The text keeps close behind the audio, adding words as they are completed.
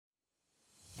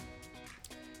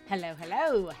Hello,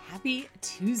 hello. Happy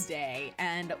Tuesday,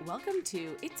 and welcome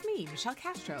to It's Me, Michelle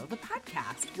Castro, the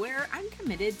podcast where I'm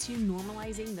committed to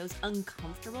normalizing those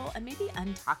uncomfortable and maybe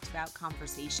untalked about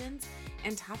conversations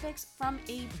and topics from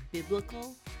a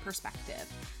biblical perspective.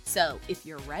 So if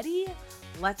you're ready,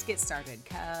 let's get started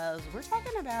because we're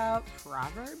talking about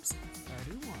Proverbs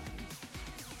 31.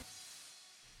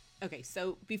 Okay,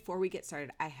 so before we get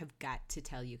started, I have got to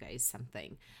tell you guys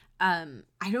something.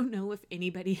 I don't know if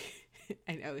anybody,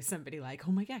 I know somebody like,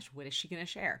 oh my gosh, what is she going to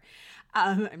share?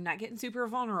 I'm not getting super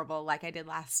vulnerable like I did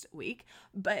last week,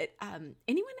 but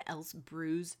anyone else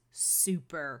bruise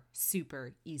super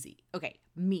easy? Okay,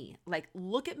 me, like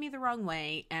look at me the wrong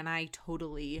way and I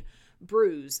totally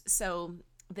bruise. So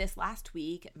this last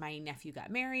week, my nephew got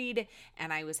married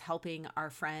and I was helping our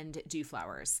friend do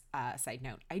flowers. Side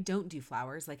note, I don't do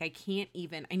flowers. Like I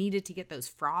needed to get those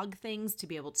frog things to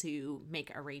be able to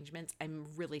make arrangements. I'm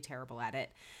really terrible at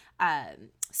it.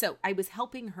 So I was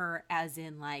helping her as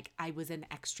in like I was an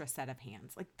extra set of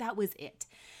hands. Like that was it.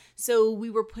 So we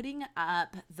were putting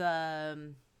up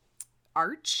the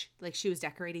arch, like she was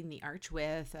decorating the arch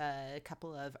with a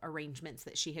couple of arrangements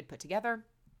that she had put together.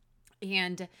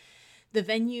 And the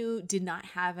venue did not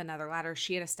have another ladder.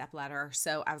 She had a step ladder.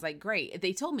 So I was like, great.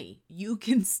 They told me you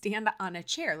can stand on a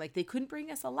chair. Like they couldn't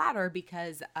bring us a ladder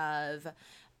because of,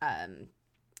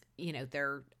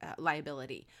 their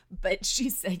liability. But she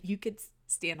said you could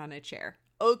stand on a chair.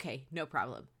 Okay, no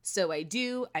problem. So I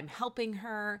do. I'm helping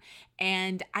her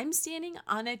and I'm standing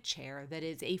on a chair that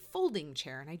is a folding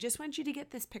chair. And I just want you to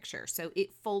get this picture. So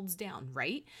it folds down,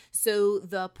 right? So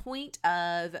the point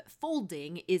of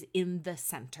folding is in the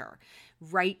center,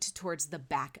 right towards the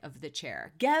back of the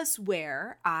chair. Guess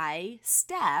where I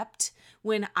stepped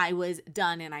when I was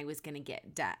done and I was going to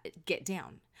get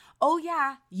down? Oh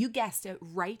yeah, you guessed it,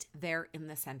 right there in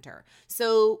the center.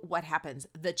 So what happens?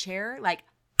 The chair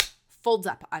folds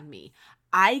up on me.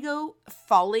 I go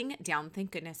falling down.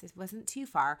 Thank goodness it wasn't too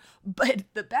far. But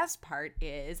the best part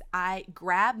is I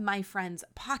grab my friend's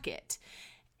pocket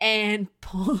and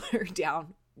pull her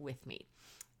down with me.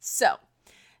 So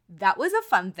that was a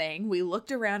fun thing. We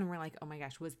looked around and we're like, oh my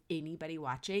gosh, was anybody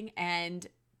watching? And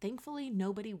thankfully,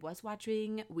 nobody was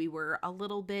watching. We were a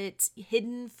little bit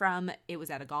hidden from, it was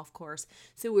at a golf course,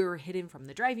 so we were hidden from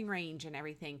the driving range and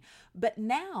everything. But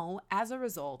now, as a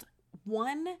result,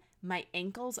 my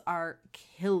ankles are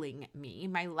killing me.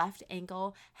 My left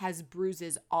ankle has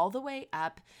bruises all the way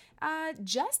up,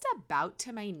 just about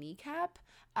to my kneecap.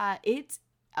 It's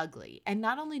ugly. And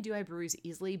not only do I bruise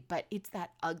easily, but it's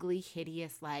that ugly,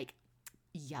 hideous, like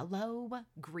yellow,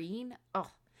 green. Oh,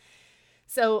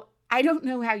 so I don't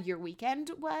know how your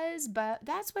weekend was, but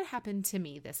that's what happened to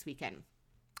me this weekend.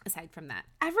 Aside from that,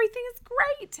 everything is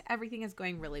great. Everything is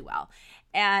going really well.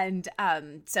 And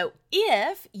so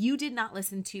if you did not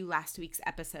listen to last week's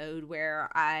episode where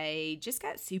I just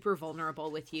got super vulnerable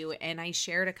with you and I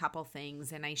shared a couple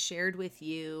things and I shared with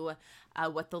you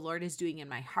what the Lord is doing in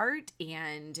my heart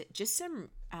and just some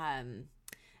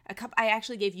I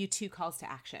actually gave you 2 calls to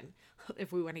action.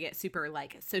 If we want to get super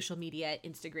like social media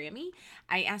Instagrammy,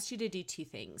 I asked you to do 2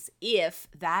 things. If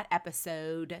that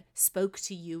episode spoke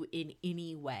to you in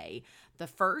any way, the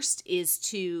first is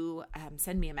to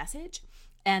send me a message.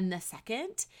 And the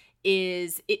second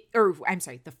is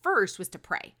the first was to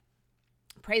pray.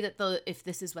 Pray that if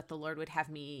this is what the Lord would have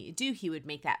me do, he would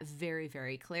make that very,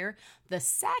 very clear. The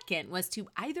second was to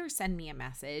either send me a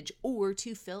message or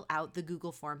to fill out the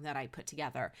Google form that I put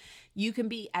together. You can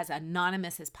be as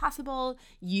anonymous as possible.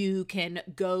 You can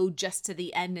go just to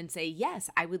the end and say, yes,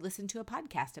 I would listen to a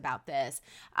podcast about this.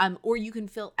 Or you can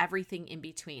fill everything in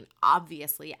between.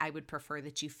 Obviously, I would prefer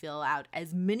that you fill out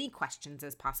as many questions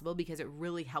as possible because it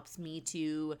really helps me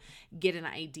to get an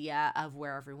idea of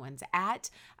where everyone's at.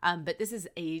 But this is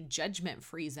a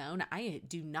judgment-free zone. I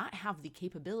do not have the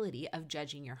capability of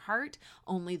judging your heart.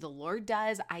 Only the Lord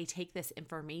does. I take this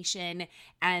information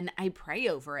and I pray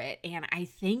over it. And I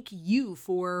thank you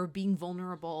for being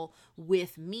vulnerable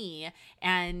with me.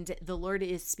 And the Lord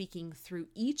is speaking through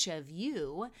each of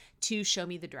you to show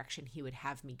me the direction he would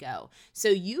have me go. So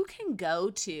you can go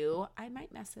to, I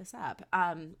might mess this up.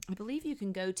 I believe you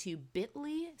can go to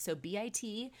bit.ly, so bit.ly/IMMC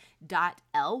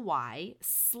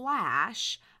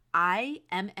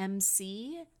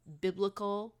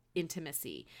biblical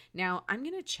intimacy. Now, I'm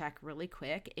going to check really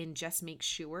quick and just make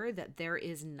sure that there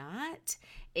is not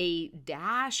a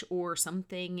dash or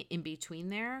something in between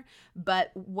there.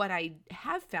 But what I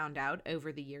have found out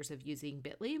over the years of using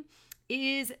Bit.ly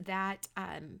is that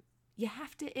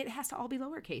it has to all be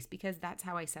lowercase because that's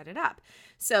how I set it up.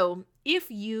 So if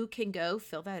you can go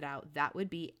fill that out, that would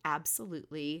be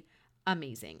absolutely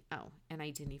Amazing. Oh, and I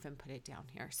didn't even put it down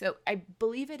here. So I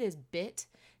believe it is bit.ly/IMMC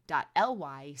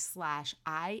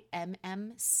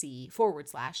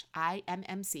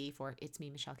 / for It's Me,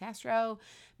 Michelle Castro,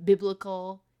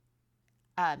 biblical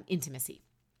intimacy.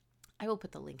 I will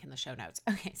put the link in the show notes.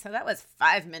 Okay, so that was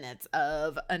 5 minutes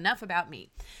of enough about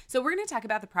me. So we're going to talk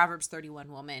about the Proverbs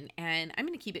 31 woman, and I'm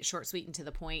going to keep it short, sweet, and to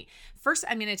the point. First,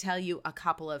 I'm going to tell you a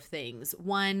couple of things.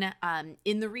 One,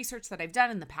 in the research that I've done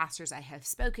and the pastors I have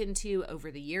spoken to over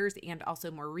the years and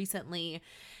also more recently,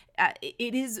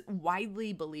 it is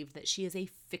widely believed that she is a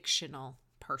fictional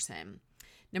person.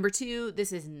 Number two,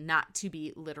 this is not to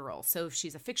be literal. So if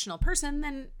she's a fictional person,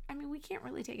 then, we can't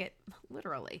really take it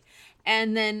literally.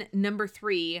 And then number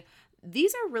three,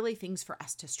 these are really things for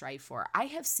us to strive for. I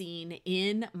have seen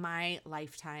in my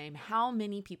lifetime how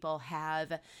many people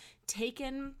have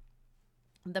taken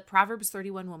the Proverbs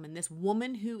 31 woman, this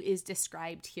woman who is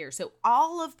described here. So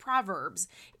all of Proverbs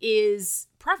is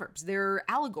Proverbs. They're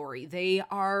allegory. They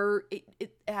are,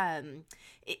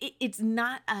 it's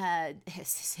not a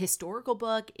historical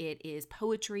book. It is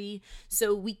poetry.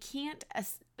 So we can't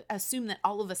assume that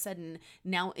all of a sudden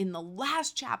now in the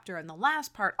last chapter and the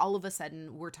last part, all of a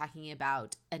sudden we're talking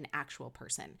about an actual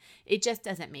person. It just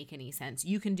doesn't make any sense.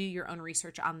 You can do your own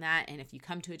research on that. And if you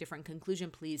come to a different conclusion,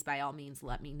 please, by all means,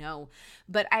 let me know.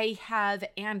 But I have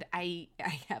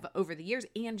over the years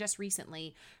and just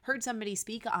recently heard somebody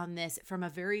speak on this from a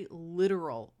very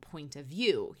literal point of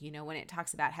view. When it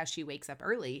talks about how she wakes up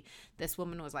early, this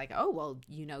woman was like, oh, well,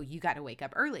 you got to wake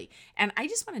up early. And I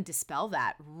just want to dispel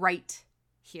that right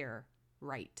here,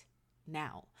 right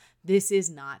now. This is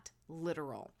not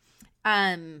literal.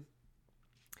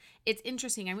 It's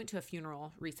interesting. I went to a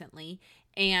funeral recently,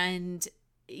 and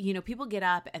people get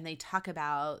up and they talk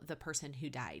about the person who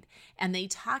died, and they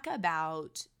talk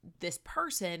about this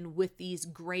person with these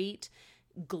great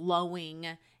glowing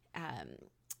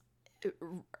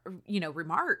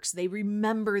remarks. They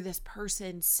remember this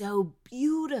person so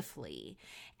beautifully.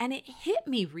 And it hit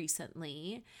me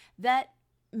recently that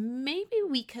maybe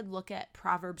we could look at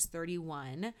Proverbs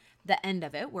 31, the end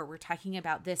of it, where we're talking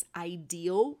about this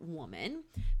ideal woman,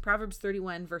 Proverbs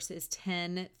 31 verses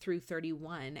 10 through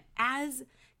 31, as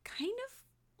kind of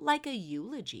like a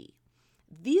eulogy.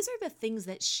 These are the things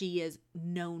that she is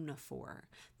known for.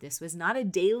 This was not a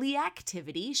daily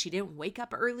activity. She didn't wake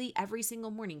up early every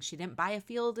single morning. She didn't buy a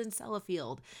field and sell a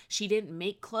field. She didn't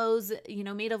make clothes,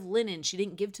 made of linen. She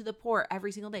didn't give to the poor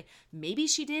every single day. Maybe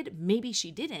she did, maybe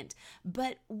she didn't.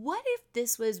 But what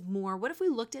if we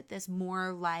looked at this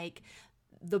more like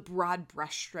the broad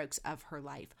brushstrokes of her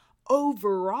life?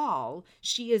 Overall,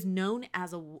 she is known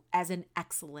as an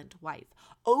excellent wife.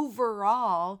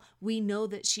 Overall, we know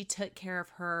that she took care of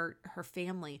her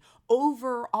family.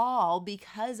 Overall,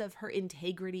 because of her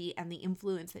integrity and the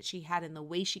influence that she had in the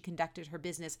way she conducted her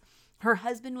business, her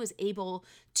husband was able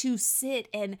to sit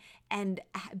and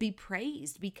be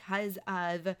praised because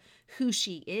of who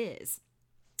she is,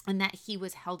 and that he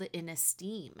was held in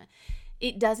esteem.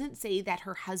 It doesn't say that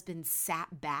her husband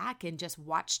sat back and just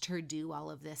watched her do all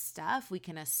of this stuff. We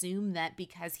can assume that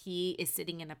because he is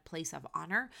sitting in a place of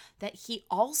honor, that he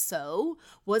also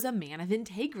was a man of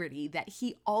integrity, that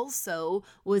he also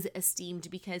was esteemed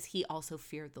because he also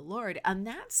feared the Lord. And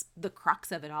that's the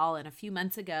crux of it all. And a few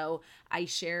months ago, I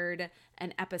shared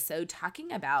an episode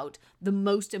talking about the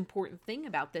most important thing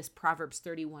about this Proverbs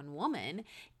 31 woman.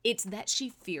 It's that she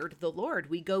feared the Lord.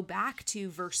 We go back to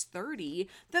verse 30,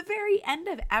 the very end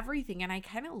of everything. And I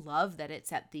kind of love that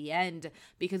it's at the end,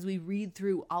 because we read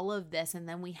through all of this and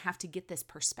then we have to get this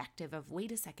perspective of,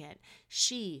 wait a second,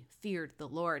 she feared the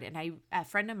Lord. And a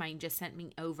friend of mine just sent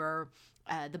me over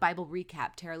the Bible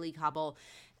recap, Tara Lee Cobble.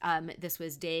 This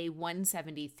was day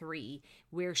 173,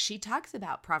 where she talks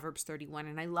about Proverbs 31.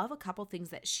 And I love a couple things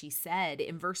that she said.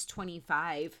 In verse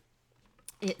 25,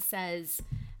 it says,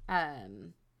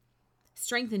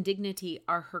 strength and dignity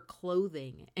are her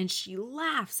clothing, and she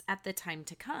laughs at the time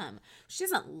to come. She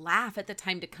doesn't laugh at the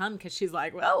time to come because she's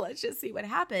like, well, let's just see what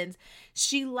happens.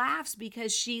 She laughs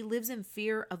because she lives in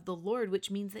fear of the Lord, which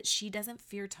means that she doesn't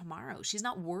fear tomorrow. She's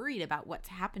not worried about what's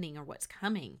happening or what's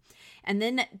coming. And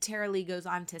then Tara Lee goes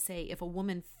on to say, if a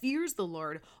woman fears the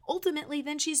Lord, ultimately,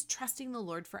 then she's trusting the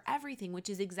Lord for everything, which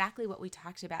is exactly what we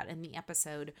talked about in the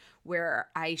episode where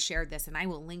I shared this. And I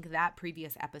will link that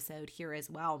previous episode here as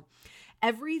well.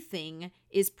 Everything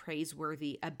is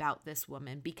praiseworthy about this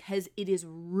woman because it is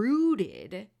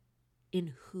rooted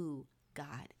in who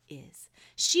God is.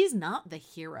 She's not the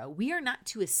hero. We are not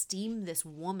to esteem this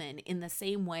woman in the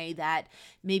same way that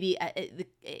maybe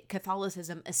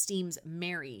Catholicism esteems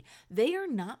Mary. They are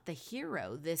not the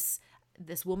hero. This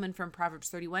this woman from Proverbs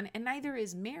 31, and neither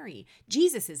is Mary.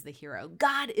 Jesus is the hero.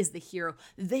 God is the hero.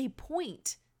 They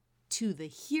point to the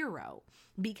hero,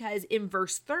 because in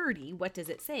verse 30, what does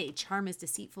it say? Charm is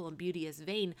deceitful and beauty is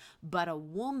vain, but a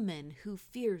woman who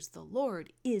fears the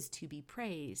Lord is to be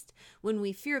praised. When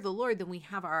we fear the Lord, then we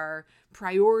have our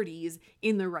priorities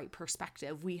in the right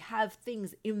perspective. We have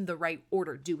things in the right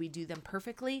order. Do we do them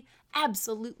perfectly?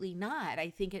 Absolutely not. I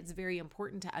think it's very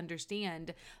important to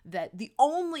understand that the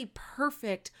only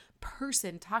perfect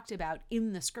person talked about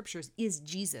in the scriptures is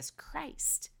Jesus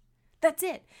Christ. That's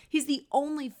it. He's the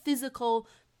only physical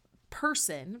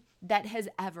person that has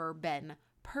ever been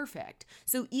perfect.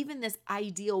 So even this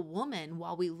ideal woman,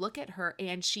 while we look at her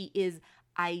and she is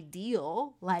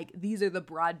ideal, like these are the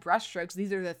broad brushstrokes,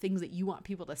 these are the things that you want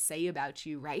people to say about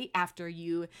you, right? After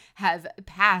you have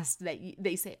passed, that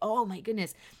they say, oh my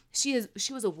goodness, she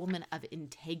was a woman of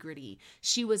integrity.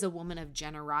 She was a woman of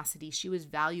generosity. She was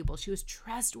valuable. She was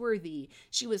trustworthy.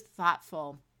 She was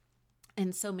thoughtful.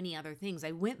 And so many other things.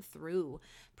 I went through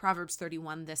Proverbs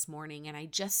 31 this morning, and I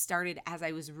just started, as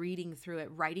I was reading through it,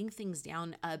 writing things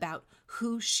down about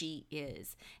who she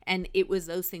is. And it was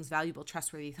those things: valuable,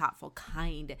 trustworthy, thoughtful,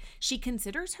 kind. She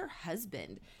considers her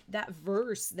husband. That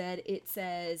verse that it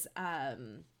says,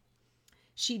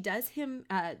 she does him,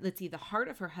 the heart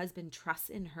of her husband trusts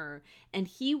in her, and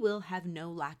he will have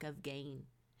no lack of gain.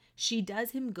 She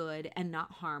does him good and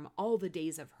not harm all the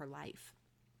days of her life.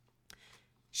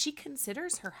 She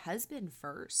considers her husband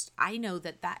first. I know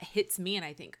that hits me, and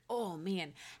I think, oh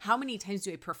man, how many times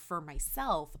do I prefer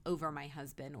myself over my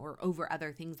husband or over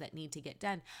other things that need to get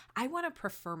done? I want to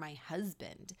prefer my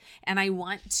husband, and I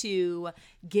want to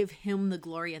give him the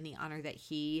glory and the honor that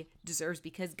he deserves,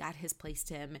 because God has placed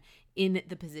him in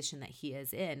the position that he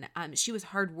is in. She was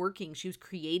hardworking. She was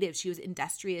creative. She was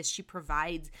industrious. She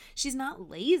provides. She's not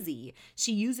lazy.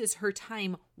 She uses her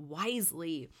time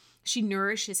wisely. She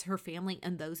nourishes her family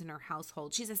and those in her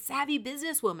household. She's a savvy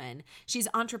businesswoman. She's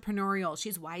entrepreneurial.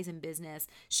 She's wise in business.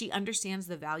 She understands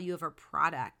the value of her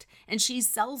product, and she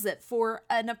sells it for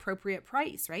an appropriate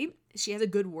price, right? She has a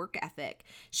good work ethic.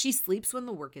 She sleeps when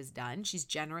the work is done. She's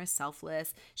generous,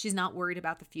 selfless. She's not worried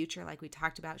about the future, like we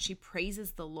talked about. She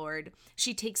praises the Lord.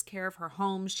 She takes care of her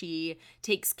home. She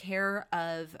takes care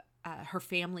of her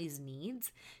family's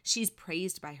needs. She's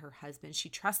praised by her husband. She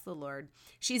trusts the Lord.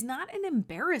 She's not an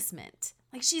embarrassment.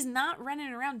 Like, she's not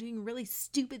running around doing really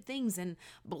stupid things and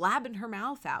blabbing her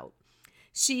mouth out.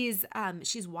 She's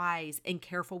wise and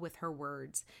careful with her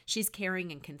words. She's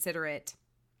caring and considerate.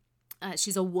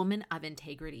 She's a woman of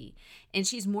integrity, and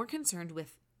she's more concerned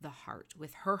with the heart,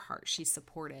 with her heart. She's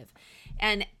supportive.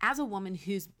 And as a woman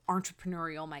who's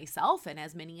entrepreneurial myself, and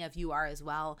as many of you are as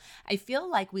well, I feel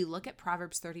like we look at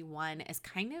Proverbs 31 as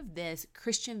kind of this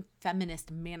Christian feminist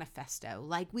manifesto.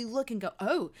 Like, we look and go,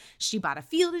 oh, she bought a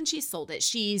field and she sold it.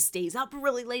 She stays up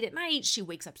really late at night. She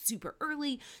wakes up super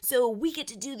early. So we get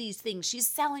to do these things. She's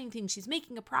selling things. She's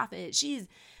making a profit.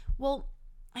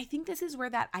 I think this is where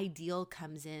that ideal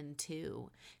comes in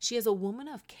too. She is a woman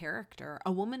of character,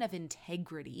 a woman of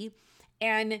integrity,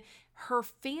 and her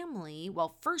family,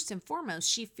 well, first and foremost,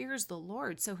 she fears the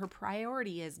Lord. So her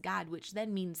priority is God, which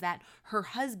then means that her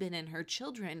husband and her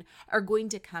children are going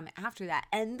to come after that.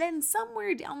 And then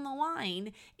somewhere down the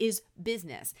line is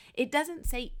business. It doesn't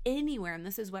say anywhere, and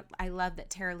this is what I love that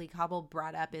Tara Lee Cobble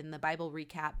brought up in the Bible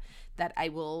recap that I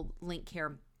will link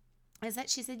here, is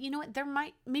that she said, you know what,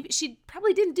 maybe she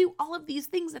probably didn't do all of these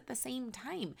things at the same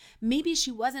time. Maybe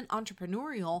she wasn't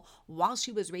entrepreneurial while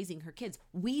she was raising her kids.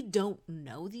 We don't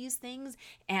know these things.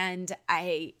 And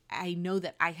I know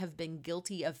that I have been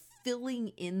guilty of filling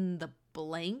in the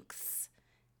blanks,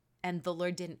 and the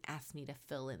Lord didn't ask me to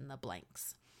fill in the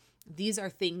blanks. These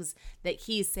are things that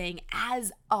he's saying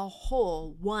as a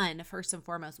whole. One, first and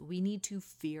foremost, we need to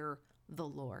fear the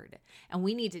Lord. And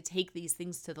we need to take these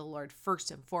things to the Lord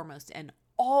first and foremost and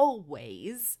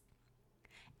always.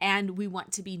 And we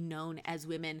want to be known as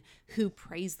women who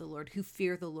praise the Lord, who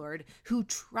fear the Lord, who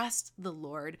trust the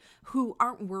Lord, who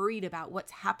aren't worried about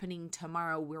what's happening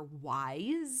tomorrow. We're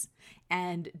wise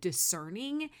and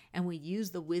discerning, and we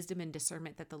use the wisdom and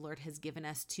discernment that the Lord has given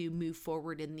us to move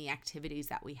forward in the activities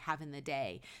that we have in the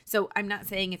day. So I'm not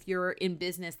saying if you're in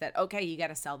business that, okay, you got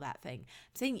to sell that thing.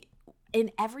 I'm saying in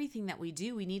everything that we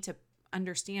do, we need to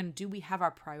understand, do we have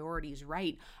our priorities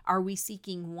right? Are we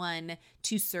seeking, one,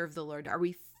 to serve the Lord? Are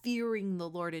we fearing the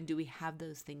Lord, and do we have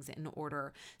those things in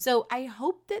order? So I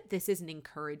hope that this is an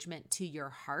encouragement to your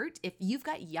heart. If you've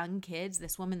got young kids,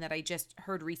 this woman that I just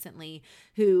heard recently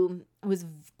who was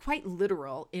quite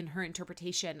literal in her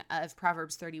interpretation of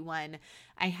Proverbs 31,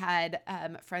 I had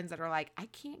friends that are like, I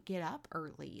can't get up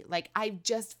early. Like, I've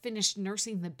just finished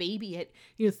nursing the baby at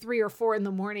 3 or 4 in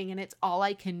the morning, and it's all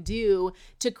I can do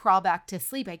to crawl back to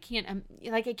sleep. I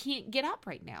can't get up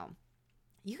right now.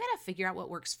 You got to figure out what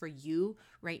works for you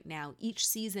right now. Each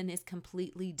season is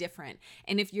completely different.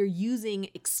 And if you're using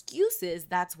excuses,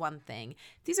 that's one thing.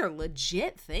 These are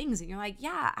legit things. And you're like,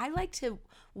 yeah, I like to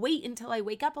wait until I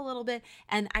wake up a little bit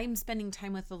and I'm spending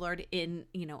time with the Lord in,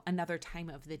 another time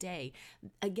of the day.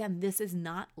 Again, this is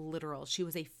not literal. She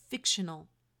was a fictional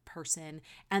person.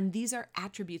 And these are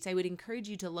attributes. I would encourage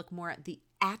you to look more at the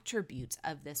attributes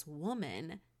of this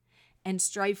woman and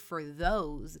strive for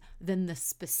those than the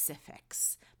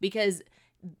specifics, because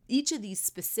each of these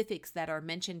specifics that are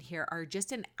mentioned here are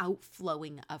just an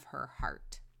outflowing of her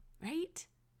heart, right?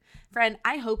 Friend,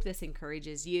 I hope this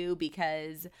encourages you,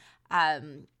 because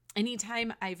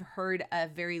anytime I've heard a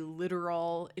very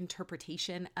literal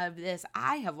interpretation of this,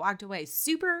 I have walked away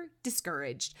super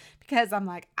discouraged, because I'm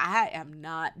like, I am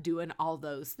not doing all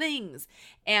those things.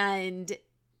 And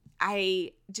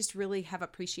I just really have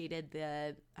appreciated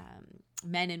the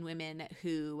men and women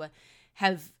who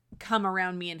have come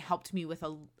around me and helped me with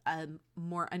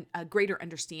a greater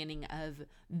understanding of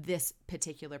this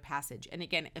particular passage. And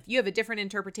again, if you have a different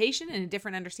interpretation and a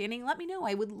different understanding, let me know.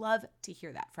 I would love to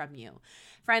hear that from you.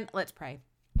 Friend, let's pray.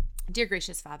 Dear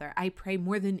gracious Father, I pray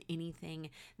more than anything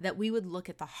that we would look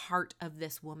at the heart of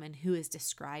this woman who is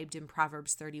described in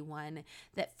Proverbs 31,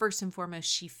 that first and foremost,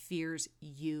 she fears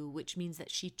you, which means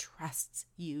that she trusts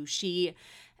you. She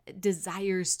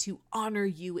desires to honor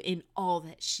you in all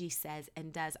that she says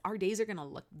and does. Our days are going to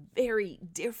look very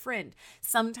different.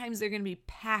 Sometimes they're going to be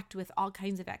packed with all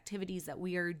kinds of activities that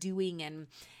we are doing, and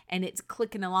it's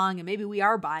clicking along, and maybe we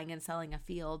are buying and selling a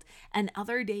field. And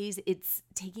other days it's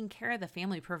taking care of the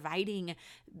family, providing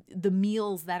the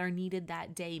meals that are needed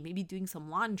that day, maybe doing some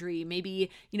laundry, maybe,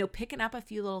 picking up a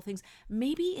few little things.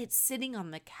 Maybe it's sitting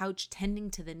on the couch tending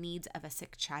to the needs of a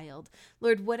sick child.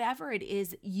 Lord, whatever it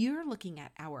is, you're looking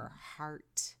at our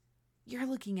heart. You're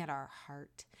looking at our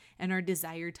heart and our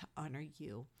desire to honor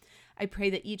you. I pray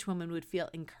that each woman would feel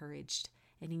encouraged.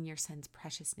 And in your Son's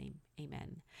precious name,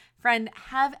 amen. Friend,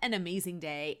 have an amazing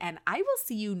day, and I will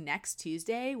see you next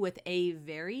Tuesday with a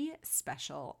very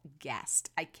special guest.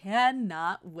 I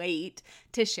cannot wait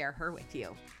to share her with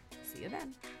you. See you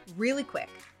then. Really quick,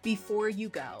 before you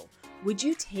go, would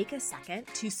you take a second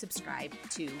to subscribe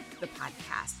to the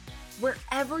podcast?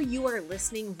 Wherever you are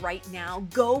listening right now,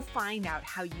 go find out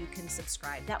how you can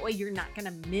subscribe. That way you're not going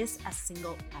to miss a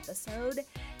single episode.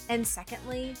 And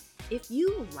secondly, if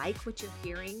you like what you're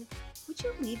hearing, would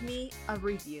you leave me a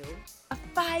review? A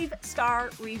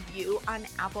 5-star review on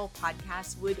Apple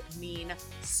Podcasts would mean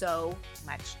so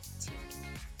much to me.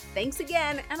 Thanks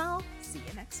again, and I'll see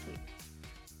you next week.